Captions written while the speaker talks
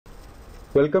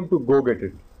Welcome to Go Get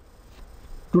It.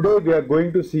 Today we are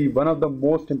going to see one of the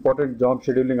most important job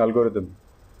scheduling algorithm,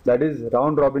 that is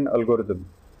round robin algorithm,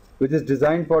 which is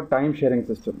designed for time sharing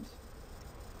systems.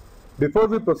 Before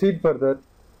we proceed further,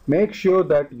 make sure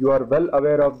that you are well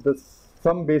aware of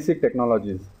some basic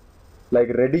technologies like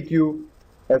ready queue,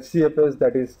 FCFS,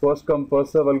 that is first come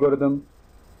first serve algorithm,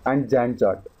 and Gantt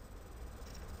chart.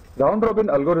 Round robin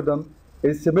algorithm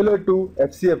is similar to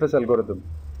FCFS algorithm,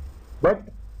 but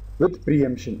with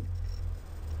preemption.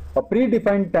 A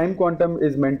predefined time quantum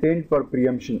is maintained for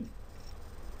preemption.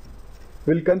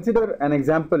 We'll consider an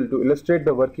example to illustrate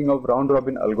the working of round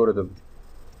robin algorithm.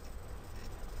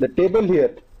 The table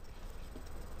here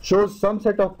shows some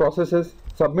set of processes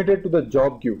submitted to the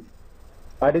job queue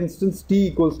at instance t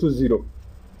equals to 0,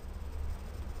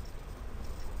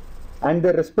 and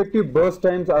their respective burst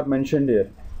times are mentioned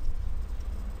here.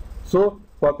 So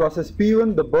for process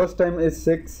P1 the burst time is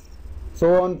 6,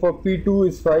 so on for P2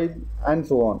 is 5, and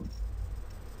so on.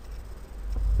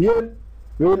 Here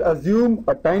we will assume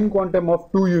a time quantum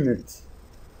of 2 units.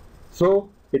 So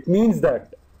it means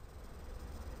that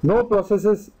no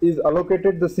processes is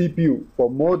allocated the CPU for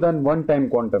more than one time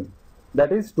quantum,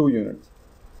 that is 2 units.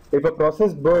 If a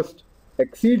process burst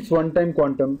exceeds one time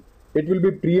quantum, it will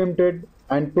be preempted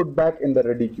and put back in the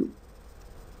ready queue.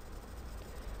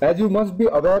 As you must be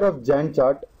aware of Gantt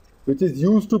chart, which is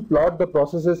used to plot the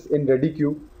processes in ready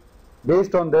queue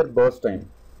based on their burst time.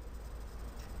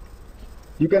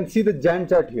 You can see the Gantt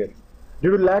chart here.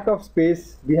 Due to lack of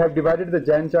space, we have divided the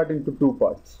Gantt chart into two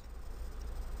parts.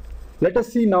 Let us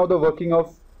see now the working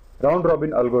of round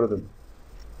robin algorithm.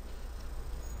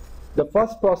 The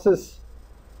first process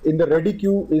in the ready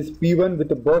queue is P1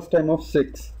 with a burst time of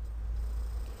 6.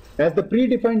 As the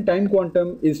predefined time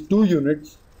quantum is 2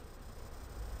 units,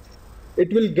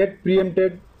 it will get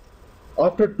preempted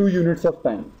after 2 units of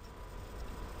time.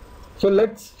 So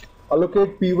let's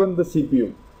allocate P1 the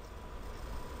CPU.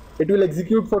 It will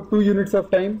execute for 2 units of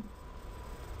time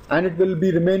and it will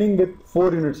be remaining with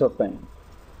 4 units of time,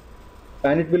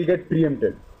 and it will get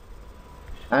preempted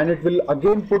and it will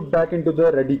again put back into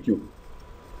the ready queue.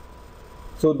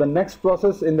 So the next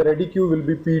process in the ready queue will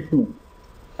be P2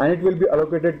 and it will be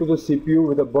allocated to the CPU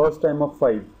with a burst time of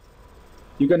 5.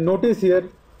 You can notice here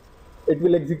it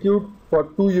will execute for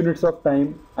 2 units of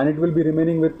time and it will be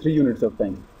remaining with 3 units of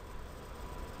time.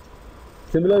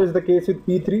 Similar is the case with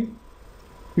P3.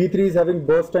 P3 is having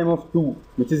burst time of 2,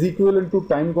 which is equivalent to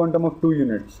time quantum of 2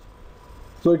 units.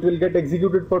 So it will get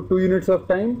executed for 2 units of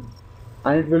time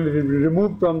and it will be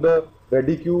removed from the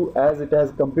ready queue as it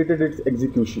has completed its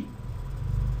execution.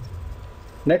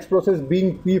 Next process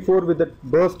being P4 with a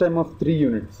burst time of 3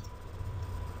 units.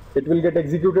 It will get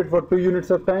executed for 2 units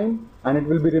of time and it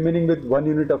will be remaining with 1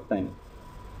 unit of time.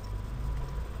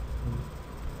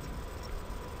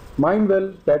 Mind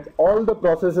well that all the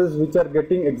processes which are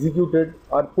getting executed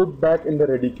are put back in the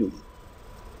ready queue.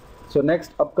 So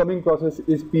next upcoming process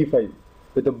is P5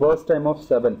 with a burst time of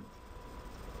 7.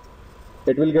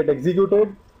 It will get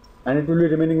executed and it will be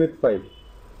remaining with 5.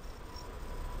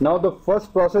 Now the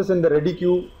first process in the ready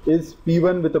queue is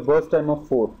P1 with a burst time of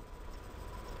 4.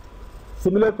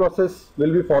 Similar process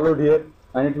will be followed here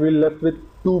and it will be left with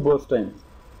 2 burst times.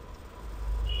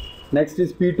 Next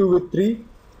is P2 with 3.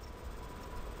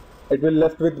 It will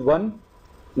left with 1.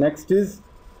 Next is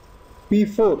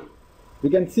P4.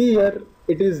 We can see here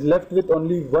it is left with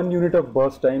only 1 unit of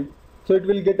burst time. So it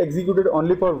will get executed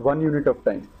only for 1 unit of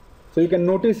time. So you can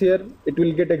notice here it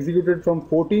will get executed from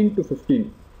 14 to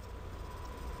 15.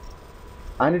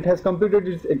 And it has completed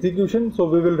its execution, so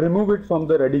we will remove it from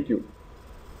the ready queue.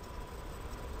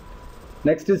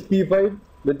 Next is P5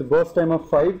 with the burst time of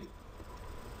 5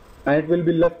 and it will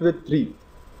be left with 3.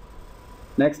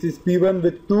 Next is P1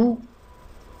 with 2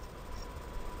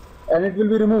 and it will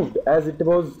be removed as it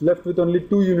was left with only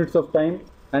 2 units of time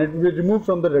and it will be removed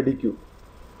from the ready queue.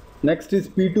 Next is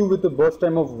P2 with a burst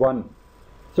time of 1.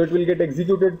 So it will get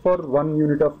executed for 1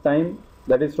 unit of time,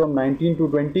 that is from 19 to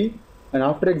 20, and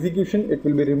after execution it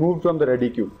will be removed from the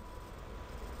ready queue.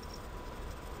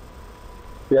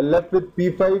 We are left with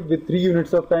P5 with 3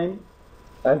 units of time.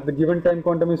 As the given time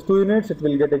quantum is 2 units, it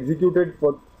will get executed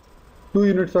for 2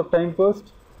 units of time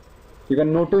first. You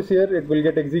can notice here it will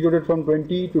get executed from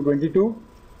 20 to 22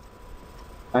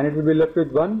 and it will be left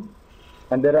with 1.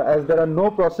 And as there are no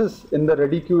process in the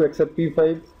ready queue except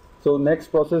P5, so next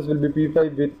process will be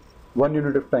P5 with 1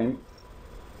 unit of time,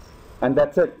 and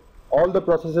that's it. All the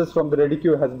processes from the ready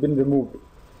queue has been removed.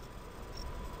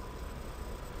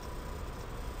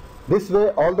 This way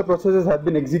all the processes have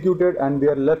been executed and we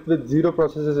are left with 0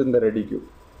 processes in the ready queue.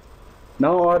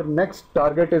 Now our next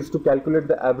target is to calculate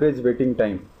the average waiting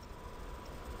time.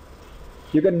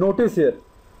 You can notice here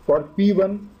for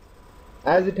P1,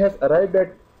 as it has arrived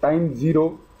at time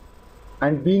 0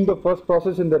 and being the first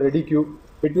process in the ready queue,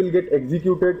 it will get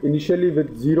executed initially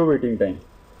with 0 waiting time.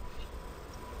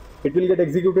 It will get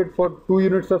executed for 2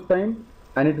 units of time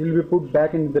and it will be put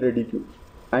back into the ready queue,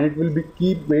 and it will be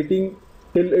keep waiting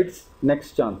till its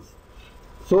next chance.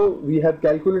 So we have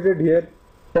calculated here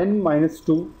 10 minus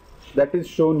 2, that is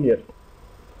shown here,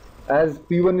 as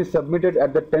P1 is submitted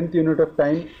at the 10th unit of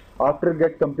time after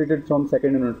get completed from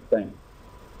 2nd unit of time.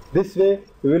 This way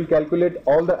we will calculate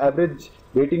all the average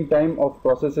waiting time of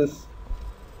processes,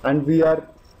 and we are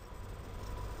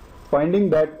finding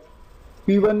that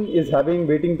P1 is having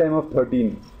waiting time of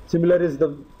 13. Similar is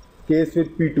the case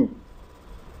with P2.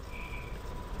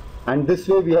 And this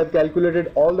way we have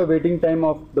calculated all the waiting time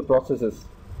of the processes.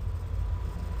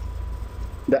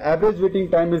 The average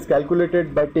waiting time is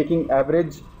calculated by taking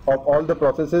average of all the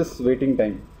processes waiting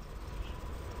time.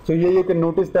 So here you can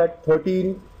notice that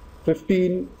 13,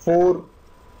 15, 4,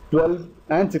 12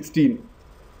 and 16.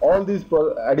 All these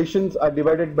additions are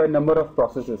divided by number of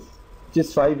processes, which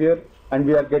is 5 here, and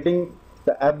we are getting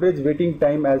the average waiting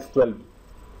time as 12.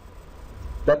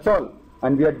 That's all,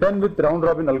 and we are done with round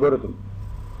robin algorithm.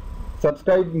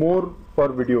 Subscribe more for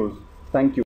videos. Thank you.